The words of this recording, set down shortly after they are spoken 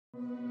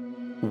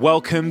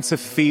Welcome to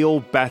Feel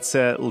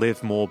Better,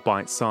 Live More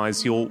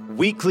Bite-Size, your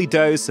weekly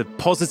dose of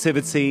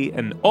positivity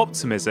and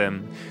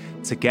optimism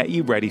to get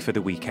you ready for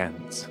the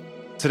weekend.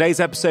 Today's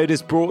episode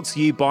is brought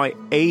to you by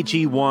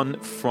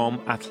AG1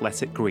 from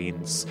Athletic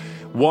Greens,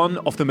 one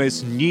of the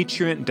most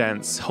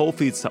nutrient-dense whole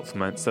food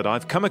supplements that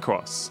I've come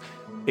across.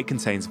 It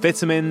contains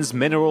vitamins,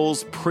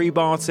 minerals,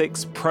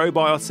 prebiotics,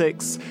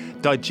 probiotics,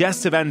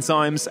 digestive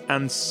enzymes,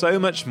 and so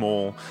much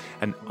more,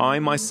 and I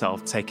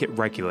myself take it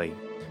regularly.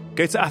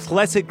 Go to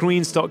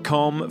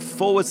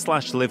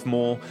athleticgreens.com/live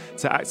more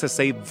to access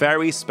a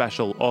very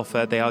special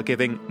offer. They are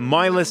giving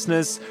my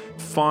listeners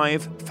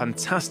 5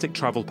 fantastic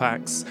travel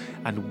packs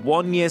and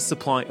 1 year's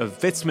supply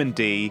of vitamin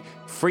D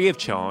free of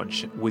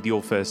charge with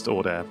your first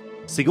order.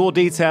 See your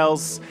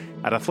details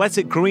at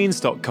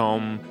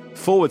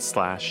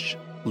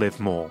athleticgreens.com/live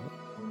more.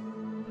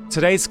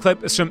 Today's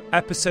clip is from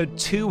episode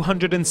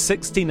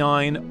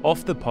 269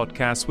 of the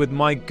podcast with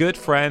my good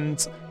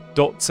friend,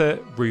 Dr.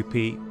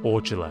 Rupy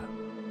Aujla.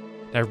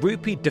 Now,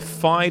 Rupy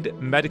defied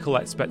medical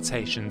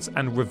expectations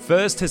and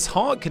reversed his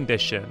heart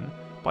condition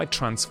by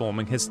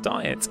transforming his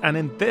diet. And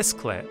in this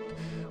clip,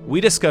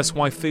 we discuss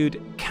why food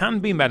can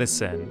be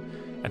medicine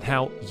and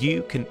how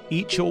you can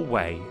eat your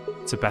way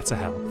to better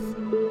health.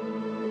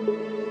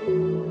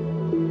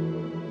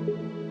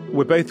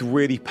 We're both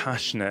really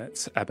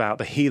passionate about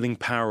the healing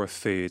power of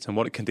food and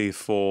what it can do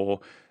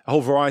for a whole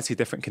variety of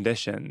different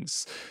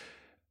conditions.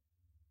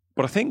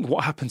 But I think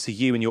what happened to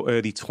you in your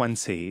early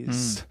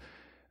 20s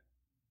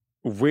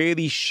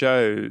really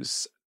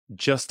shows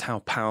just how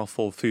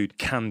powerful food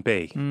can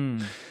be.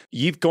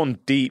 You've gone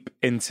deep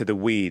into the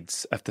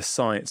weeds of the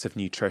science of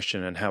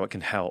nutrition and how it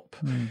can help.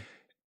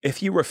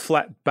 If you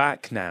reflect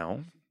back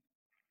now,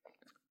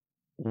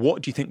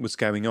 what do you think was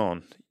going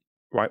on?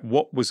 Right?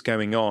 What was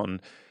going on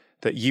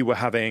that you were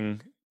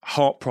having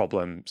heart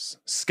problems,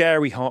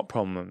 scary heart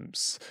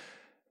problems,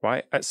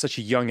 right, at such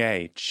a young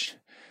age?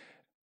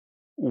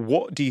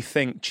 What do you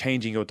think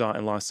changing your diet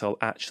and lifestyle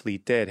actually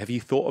did? Have you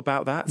thought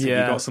about that? Have you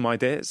got some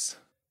ideas?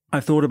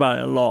 I've thought about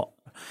it a lot.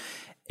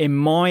 In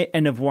my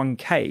N of 1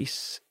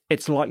 case,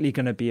 it's likely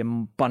going to be a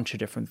bunch of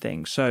different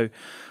things. So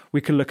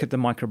we could look at the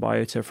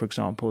microbiota, for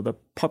example, the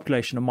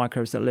population of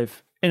microbes that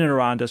live in and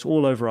around us,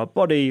 all over our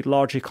body,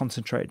 largely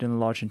concentrated in the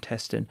large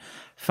intestine,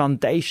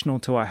 foundational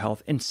to our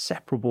health,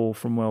 inseparable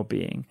from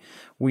well-being.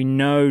 We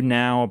know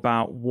now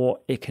about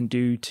what it can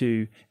do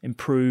to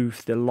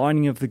improve the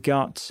lining of the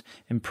gut,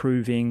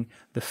 improving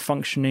the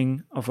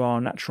functioning of our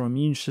natural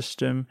immune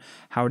system,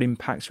 how it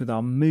impacts with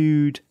our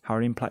mood, how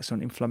it impacts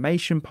on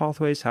inflammation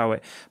pathways, how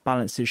it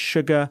balances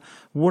sugar.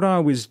 What I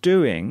was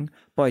doing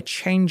by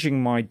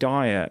changing my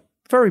diet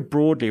very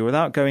broadly,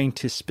 without going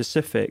to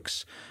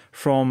specifics,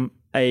 from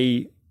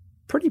a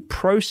pretty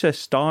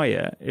processed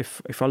diet,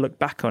 if I look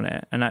back on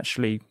it and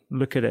actually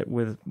look at it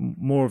with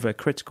more of a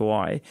critical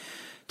eye,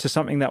 to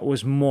something that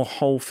was more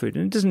whole food.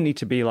 And it doesn't need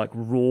to be like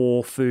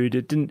raw food.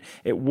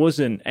 It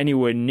wasn't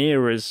anywhere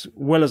near as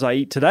well as I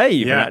eat today,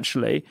 even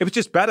actually. It was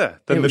just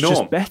better than the norm. It was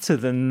just better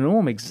than the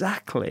norm,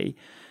 exactly.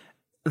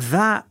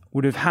 That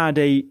would have had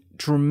a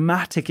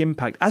dramatic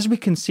impact, as we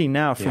can see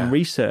now from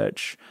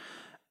research,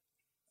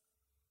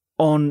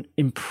 on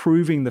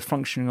improving the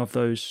functioning of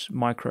those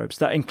microbes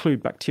that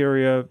include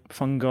bacteria,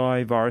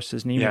 fungi,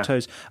 viruses,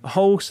 nematodes, a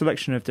whole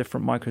selection of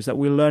different microbes that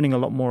we're learning a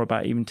lot more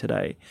about even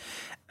today.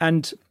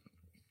 And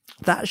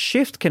that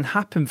shift can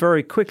happen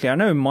very quickly. I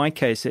know in my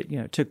case, it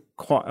took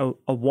quite a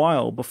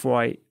while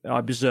before I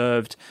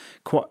observed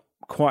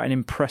quite an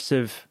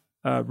impressive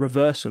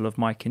reversal of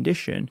my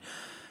condition.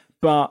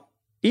 But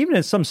even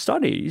in some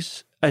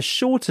studies, as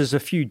short as a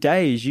few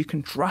days, you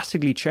can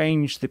drastically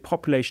change the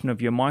population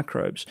of your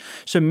microbes.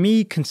 So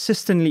me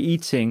consistently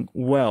eating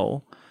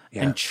well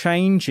and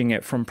changing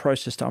it from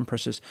processed to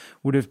unprocessed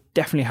would have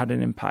definitely had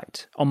an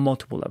impact on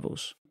multiple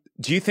levels.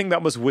 Do you think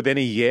that was within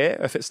a year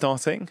of it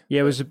starting?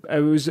 Yeah,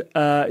 it was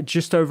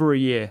just over a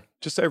year.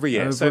 Just over a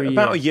year.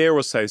 About a year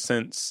or so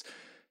since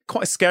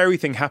quite a scary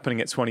thing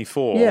happening at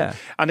 24. Yeah.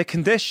 And a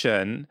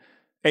condition,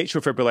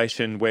 atrial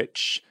fibrillation,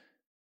 which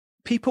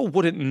people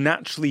wouldn't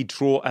naturally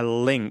draw a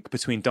link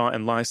between diet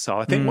and lifestyle.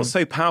 I think what's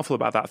so powerful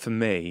about that for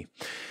me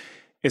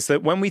is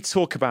that when we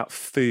talk about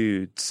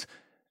food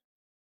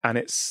and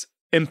its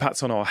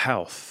impact on our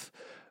health,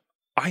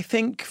 I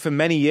think for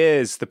many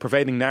years, the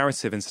prevailing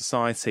narrative in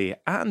society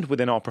and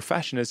within our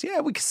profession is,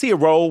 we can see a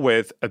role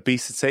with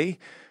obesity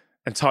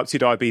and type 2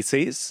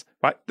 diabetes,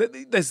 right?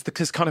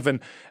 There's kind of an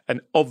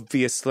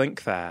obvious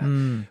link there.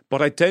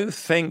 But I don't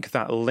think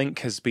that link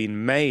has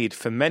been made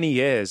for many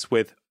years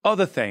with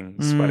other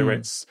things, whether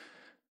it's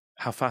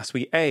how fast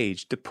we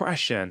age,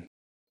 depression,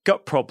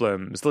 gut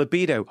problems,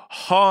 libido,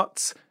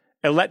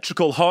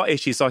 electrical heart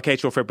issues like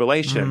atrial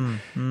fibrillation.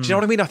 Do you know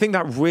what I mean? I think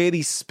that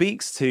really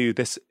speaks to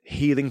this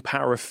healing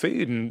power of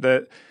food, and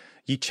that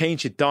you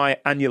change your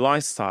diet and your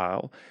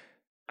lifestyle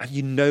and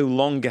you no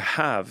longer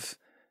have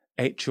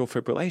atrial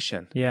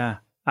fibrillation. Yeah,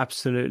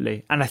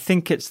 absolutely. And I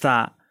think it's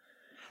that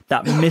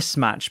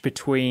mismatch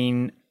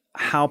between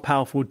how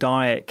powerful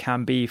diet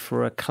can be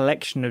for a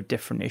collection of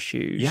different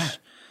issues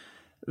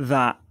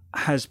that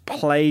has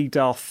plagued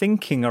our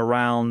thinking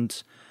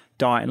around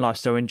diet and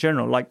lifestyle in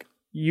general. Like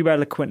you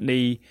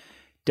eloquently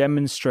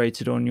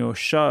demonstrated on your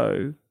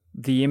show,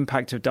 the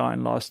impact of diet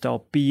and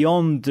lifestyle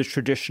beyond the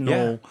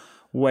traditional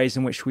ways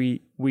in which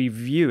we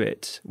view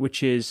it,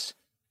 which is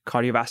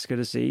cardiovascular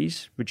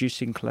disease,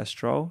 reducing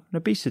cholesterol, and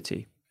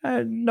obesity.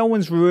 No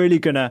one's really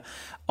going to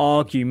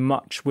argue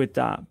much with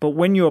that. But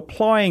when you're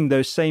applying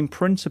those same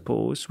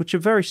principles, which are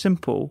very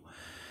simple,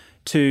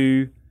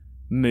 to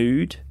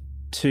mood,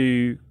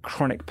 to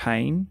chronic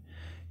pain,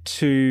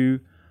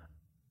 to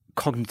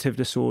cognitive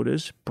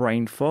disorders,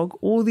 brain fog,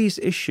 all these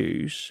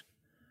issues,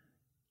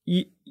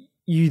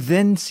 you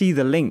then see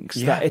the links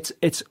that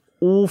it's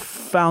all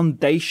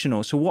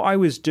foundational. So what I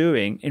was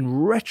doing in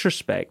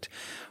retrospect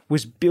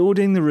was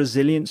building the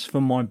resilience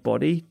for my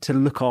body to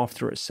look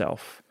after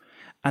itself.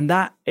 And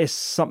that is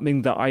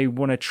something that I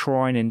want to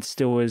try and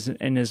instill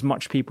in as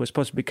much people as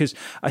possible, because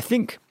I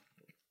think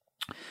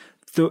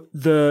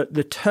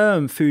the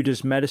term food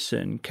as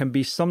medicine can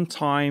be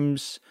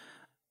sometimes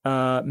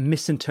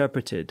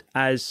misinterpreted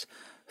as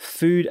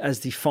food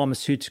as the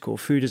pharmaceutical,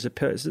 food as a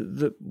pill.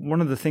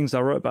 One of the things I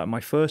wrote about in my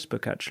first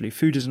book, actually,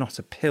 food is not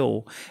a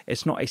pill.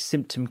 It's not a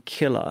symptom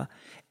killer.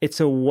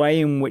 It's a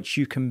way in which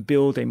you can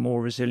build a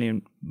more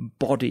resilient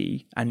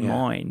body and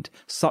mind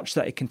such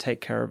that it can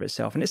take care of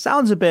itself. And it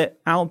sounds a bit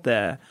out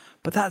there,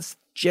 but that's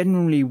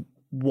generally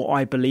what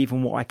I believe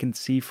and what I can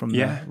see from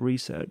the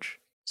research.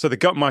 So the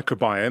gut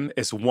microbiome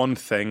is one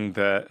thing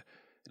that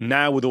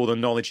now, with all the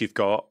knowledge you've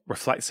got,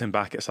 reflecting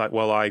back, it's like,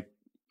 well, I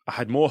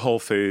had more whole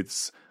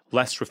foods,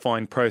 less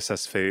refined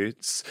processed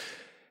foods.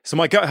 So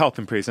my gut health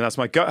improves, and as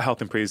my gut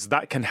health improves,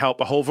 that can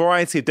help a whole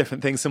variety of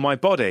different things in my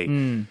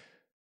body.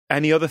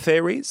 Any other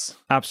theories?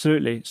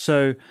 Absolutely.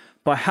 So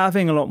by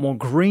having a lot more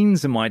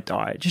greens in my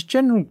diet, just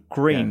general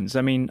greens,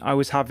 I mean, I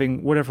was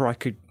having whatever I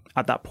could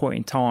at that point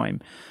in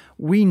time.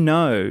 We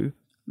know,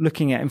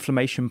 looking at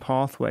inflammation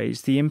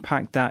pathways, the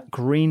impact that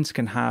greens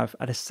can have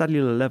at a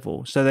cellular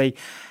level. So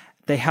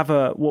they have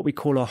what we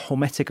call a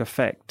hormetic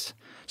effect.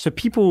 So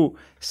people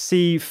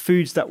see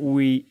foods that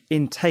we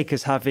intake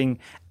as having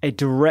a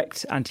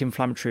direct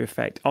anti-inflammatory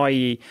effect,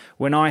 i.e.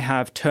 when I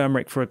have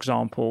turmeric, for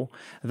example,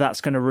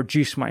 that's going to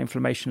reduce my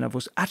inflammation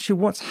levels. Actually,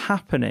 what's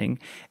happening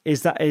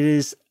is that it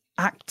is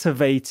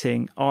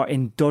activating our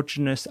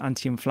endogenous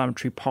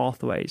anti-inflammatory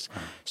pathways.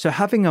 So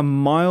having a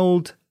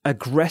mild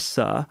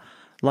aggressor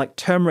like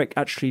turmeric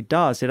actually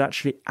does, it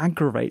actually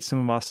aggravates some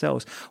of our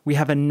cells. We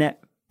have a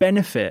net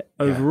benefit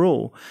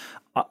overall.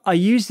 I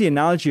use the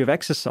analogy of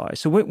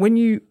exercise. So when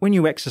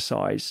you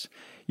exercise,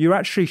 you're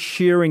actually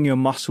shearing your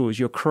muscles.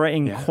 You're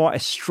creating quite a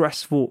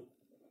stressful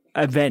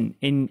event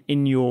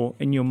in your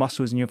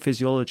muscles and your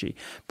physiology.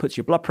 Puts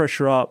your blood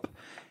pressure up,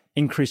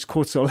 increased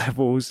cortisol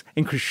levels,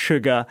 increased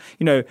sugar.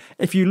 You know,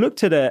 if you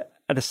looked at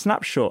a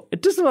snapshot,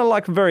 it doesn't look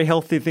like a very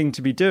healthy thing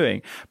to be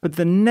doing. But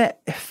the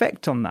net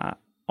effect on that,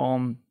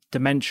 on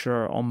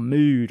dementia, on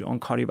mood, on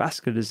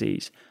cardiovascular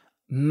disease,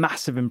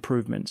 massive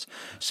improvements.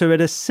 So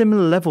at a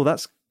similar level,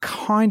 that's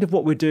kind of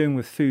what we're doing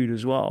with food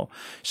as well.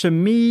 So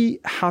me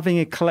having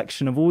a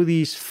collection of all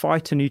these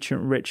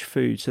phytonutrient-rich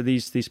foods, so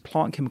these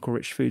plant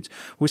chemical-rich foods,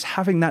 was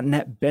having that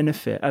net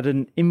benefit at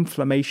an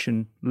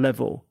inflammation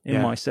level in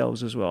my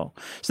cells as well.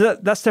 So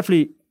that's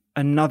definitely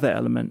another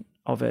element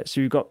of it. So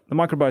you've got the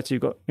microbiota,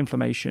 you've got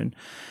inflammation.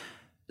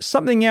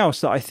 Something else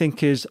that I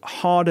think is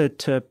harder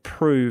to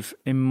prove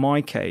in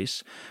my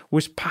case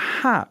was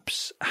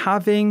perhaps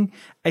having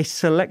a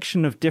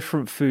selection of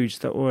different foods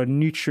that were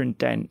nutrient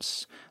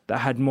dense, that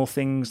had more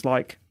things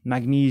like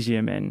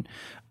magnesium in,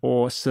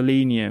 or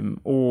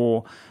selenium,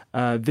 or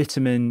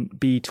vitamin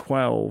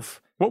B12.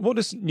 What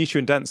does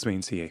nutrient dense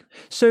mean to you?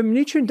 So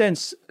nutrient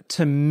dense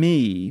to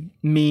me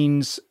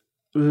means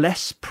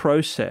less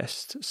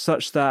processed,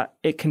 such that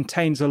it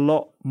contains a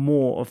lot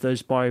more of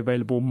those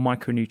bioavailable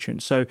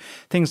micronutrients. So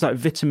things like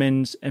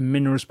vitamins and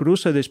minerals, but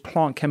also those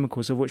plant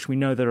chemicals, of which we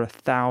know there are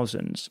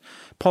thousands.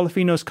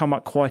 Polyphenols come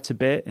up quite a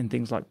bit in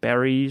things like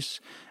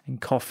berries and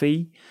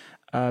coffee,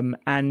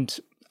 and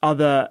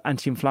other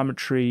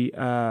anti-inflammatory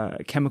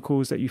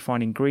chemicals that you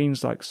find in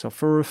greens like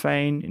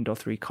sulforaphane,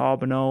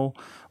 indole-3-carbinol,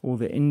 all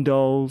the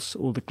indoles,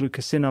 all the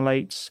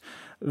glucosinolates.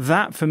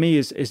 That for me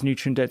is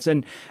nutrient dense.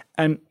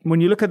 And when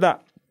you look at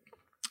that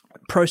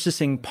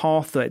processing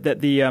pathway,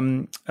 that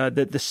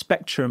the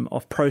spectrum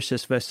of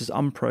processed versus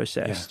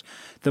unprocessed,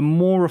 the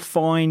more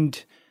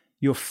refined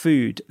your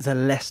food, the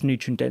less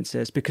nutrient dense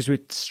it is, because we're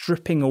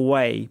stripping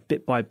away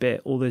bit by bit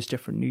all those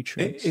different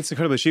nutrients. It's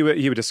incredible.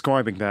 You were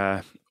describing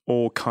there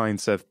all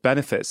kinds of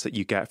benefits that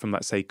you get from,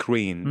 let's say,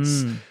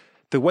 greens.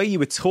 The way you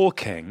were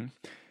talking,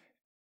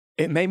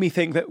 it made me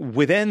think that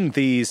within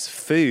these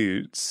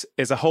foods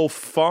is a whole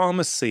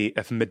pharmacy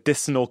of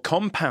medicinal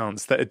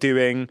compounds that are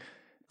doing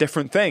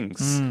different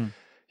things.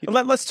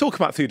 Let's talk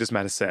about food as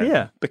medicine.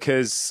 Yeah.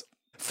 Because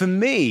for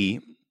me,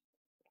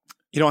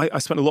 I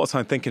spent a lot of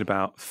time thinking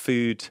about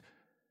food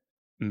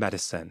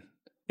medicine.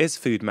 Is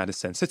food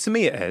medicine? So to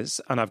me it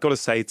is. And I've got to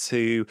say,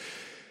 to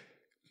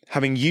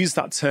having used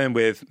that term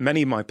with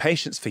many of my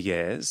patients for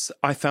years,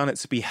 I found it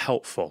to be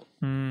helpful.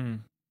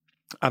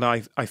 And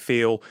I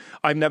feel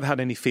I've never had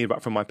any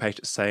feedback from my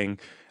patients saying,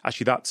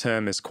 actually, that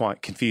term is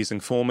quite confusing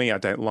for me. I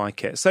don't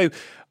like it. So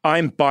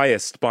I'm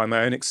biased by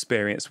my own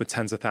experience with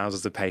tens of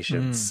thousands of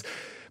patients.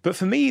 But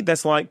for me,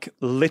 there's like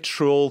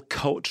literal,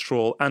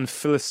 cultural, and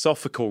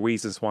philosophical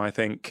reasons why I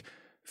think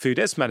food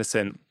is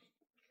medicine.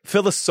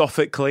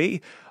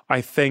 Philosophically,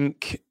 I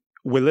think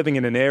we're living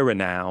in an era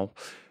now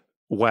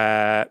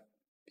where,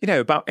 you know,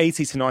 about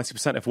 80 to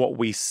 90% of what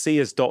we see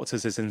as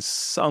doctors is in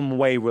some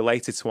way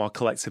related to our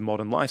collective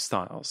modern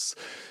lifestyles.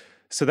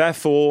 So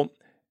therefore,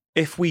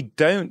 if we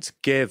don't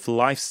give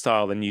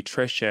lifestyle and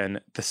nutrition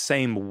the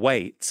same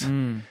weight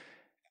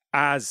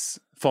as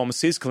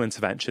pharmaceutical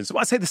interventions,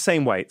 well, I say the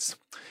same weights.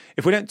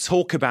 If we don't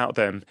talk about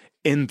them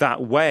in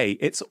that way,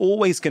 it's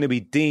always going to be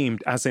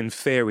deemed as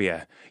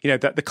inferior. You know,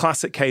 that the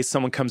classic case,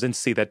 someone comes in to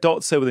see their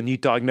doctor with a new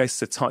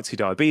diagnosis of type 2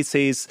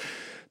 diabetes.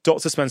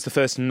 Doctor spends the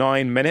first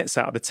 9 minutes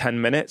out of the 10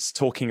 minutes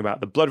talking about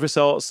the blood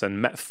results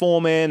and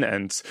metformin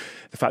and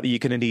the fact that you're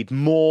going to need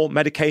more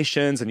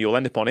medications and you'll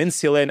end up on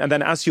insulin. And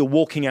then as you're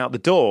walking out the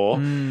door,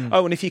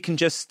 oh, and if you can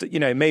just, you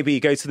know, maybe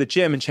go to the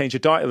gym and change your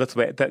diet a little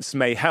bit, that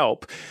may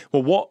help.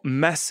 Well, what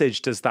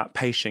message does that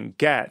patient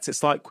get?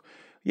 It's like,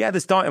 yeah,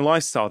 there's diet and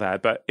lifestyle there,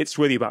 but it's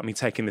really about me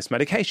taking this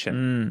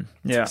medication.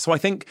 Yeah. So I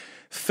think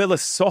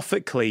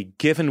philosophically,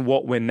 given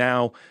what we're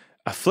now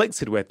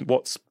afflicted with,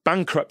 what's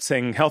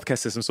bankrupting healthcare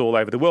systems all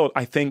over the world,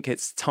 I think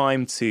it's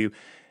time to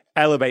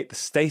elevate the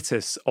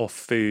status of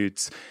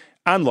foods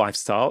and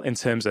lifestyle in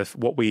terms of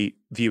what we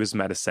view as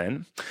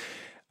medicine.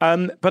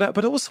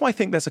 But also I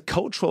think there's a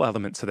cultural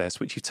element to this,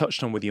 which you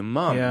touched on with your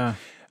mum. Yeah.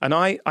 And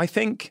I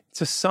think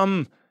to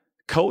some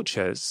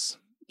cultures,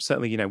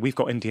 certainly, you know, we've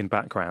got Indian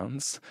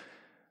backgrounds,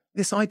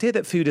 this idea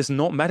that food is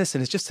not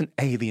medicine is just an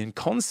alien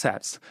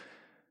concept.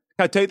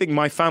 I don't think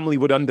my family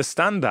would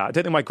understand that. I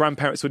don't think my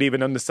grandparents would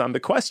even understand the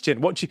question.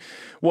 What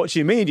do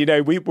you mean? You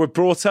know, we were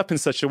brought up in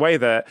such a way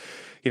that,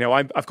 you know,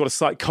 I've got a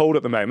slight cold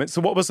at the moment.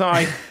 So what was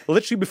I,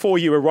 literally before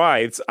you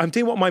arrived, I'm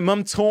doing what my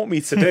mum taught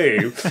me to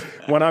do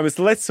when I was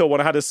little,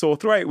 when I had a sore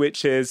throat,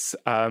 which is,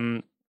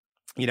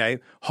 you know,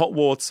 hot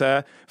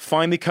water,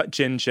 finely cut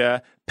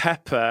ginger,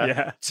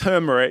 pepper,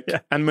 turmeric,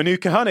 and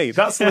Manuka honey.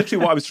 That's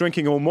literally what I was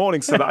drinking all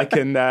morning so that I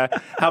can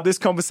have this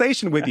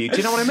conversation with you. Do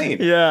you know what I mean?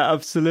 Yeah,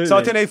 absolutely. So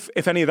I don't know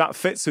if any of that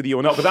fits with you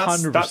or not, but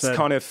that's 100%.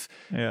 kind of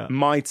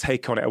my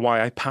take on it and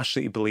why I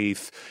passionately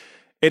believe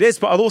it is.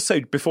 But I'll also,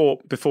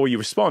 before you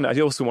respond, I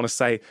also want to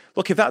say,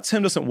 look, if that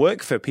term doesn't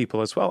work for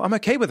people as well, I'm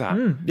okay with that.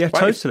 Yeah, right?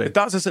 totally. If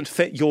that doesn't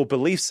fit your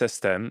belief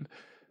system,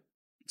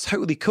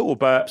 totally cool,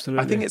 but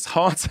Absolutely. I think it's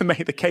hard to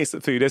make the case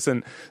that food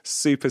isn't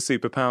super,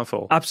 super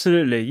powerful.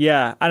 Absolutely,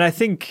 yeah. And I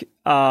think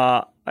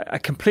I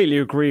completely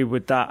agree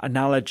with that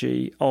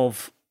analogy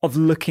of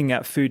looking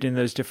at food in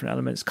those different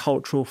elements,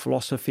 cultural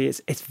philosophy.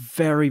 It's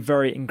very,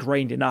 very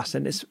ingrained in us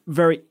and it's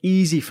very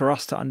easy for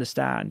us to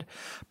understand.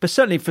 But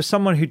certainly for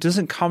someone who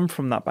doesn't come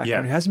from that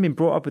background, who hasn't been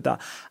brought up with that,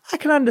 I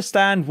can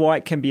understand why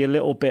it can be a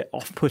little bit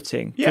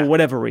off-putting for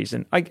whatever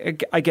reason. I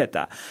get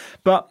that.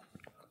 But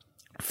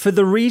for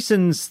the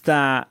reasons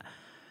that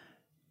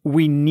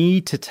we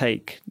need to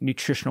take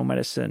nutritional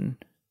medicine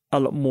a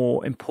lot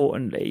more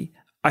importantly,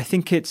 I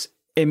think it's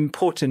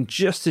important,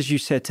 just as you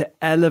said, to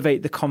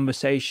elevate the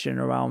conversation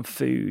around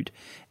food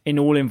in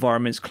all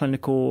environments,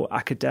 clinical,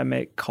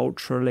 academic,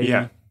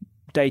 culturally,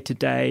 day to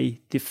day,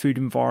 the food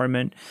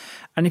environment.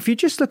 And if you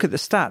just look at the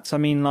stats, I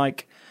mean,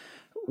 like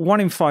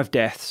 1 in 5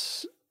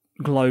 deaths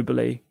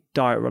globally,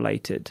 diet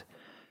related,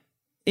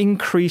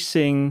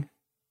 increasing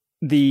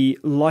the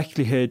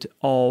likelihood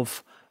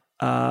of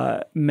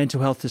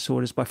mental health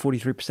disorders by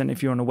 43%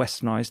 if you're on a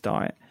westernized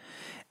diet.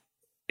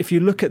 If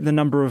you look at the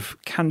number of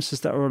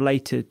cancers that are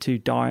related to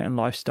diet and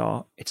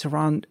lifestyle, it's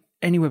around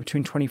anywhere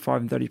between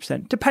 25 and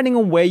 30%, depending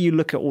on where you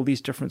look at all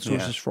these different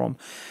sources from.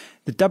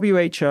 The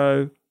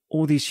WHO,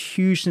 all these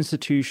huge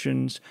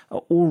institutions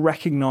are all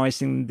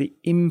recognizing the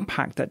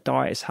impact that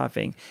diet is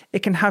having.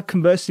 It can have,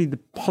 conversely, the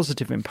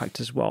positive impact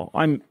as well.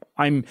 I'm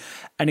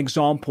an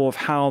example of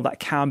how that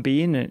can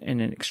be in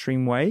an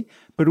extreme way,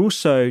 but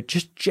also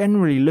just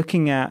generally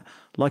looking at,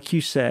 like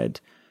you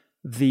said,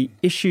 the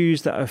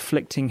issues that are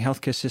afflicting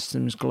healthcare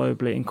systems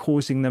globally and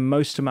causing the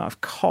most amount of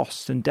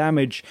cost and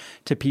damage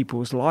to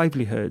people's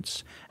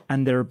livelihoods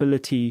and their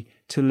ability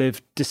to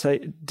live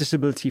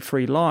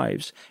disability-free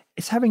lives.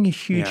 It's having a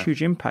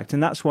huge impact.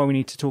 And that's why we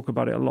need to talk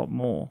about it a lot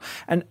more.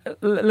 And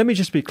let me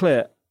just be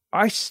clear.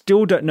 I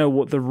still don't know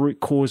what the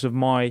root cause of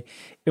my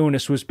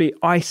illness was.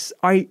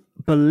 I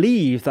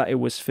believe that it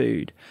was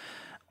food.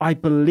 I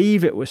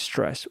believe it was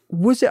stress.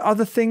 Was it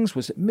other things?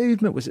 Was it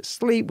movement? Was it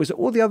sleep? Was it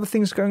all the other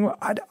things going on?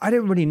 I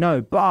don't really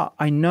know. But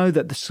I know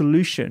that the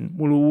solution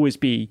will always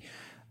be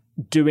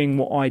doing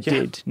what I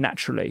did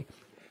naturally.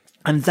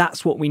 And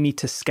that's what we need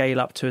to scale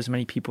up to as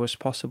many people as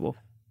possible.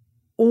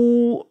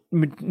 All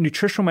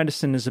nutritional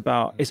medicine is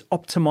about is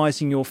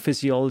optimizing your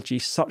physiology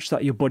such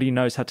that your body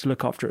knows how to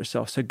look after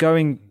itself. So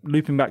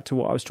looping back to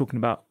what I was talking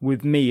about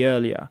with me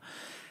earlier,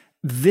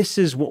 this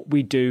is what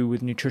we do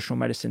with nutritional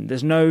medicine.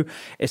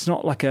 It's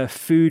not like a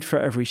food for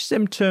every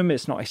symptom.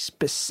 It's not a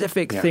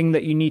specific thing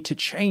that you need to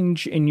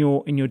change in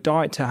your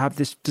diet to have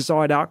this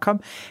desired outcome.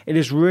 It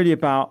is really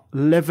about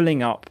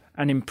leveling up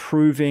and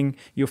improving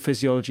your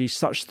physiology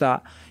such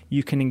that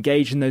you can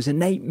engage in those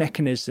innate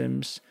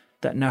mechanisms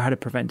that know how to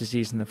prevent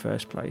disease in the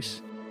first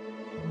place.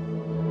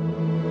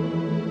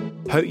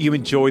 Hope you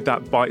enjoyed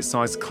that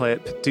bite-sized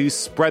clip. Do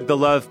spread the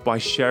love by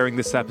sharing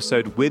this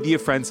episode with your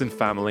friends and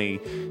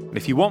family. And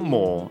if you want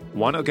more,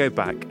 why not go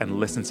back and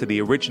listen to the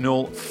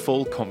original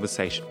full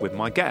conversation with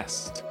my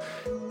guest?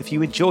 If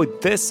you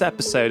enjoyed this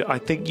episode, I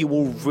think you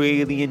will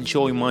really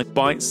enjoy my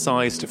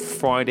bite-sized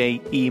Friday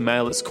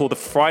email. It's called the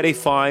Friday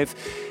 5,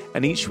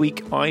 and each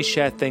week I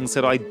share things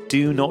that I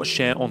do not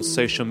share on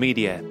social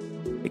media.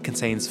 It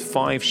contains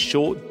 5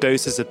 short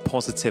doses of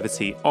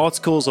positivity,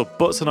 articles or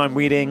books that I'm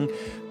reading,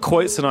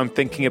 quotes that I'm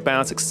thinking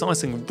about,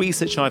 exciting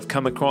research I've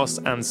come across,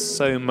 and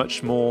so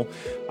much more.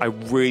 I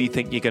really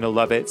think you're going to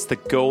love it. The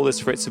goal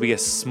is for it to be a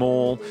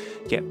small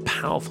yet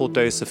powerful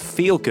dose of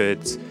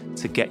feel-good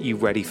to get you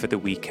ready for the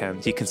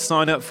weekend. You can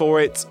sign up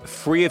for it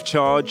free of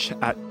charge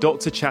at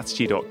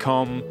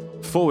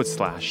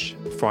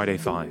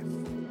drchatterjee.com/Friday5.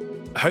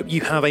 I hope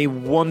you have a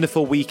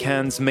wonderful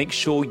weekend. Make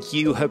sure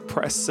you have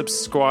pressed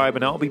subscribe,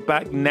 and I'll be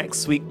back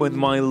next week with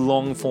my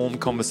long-form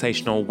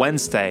conversation on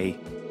Wednesday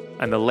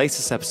and the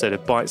latest episode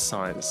of Bite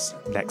Size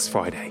next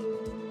Friday.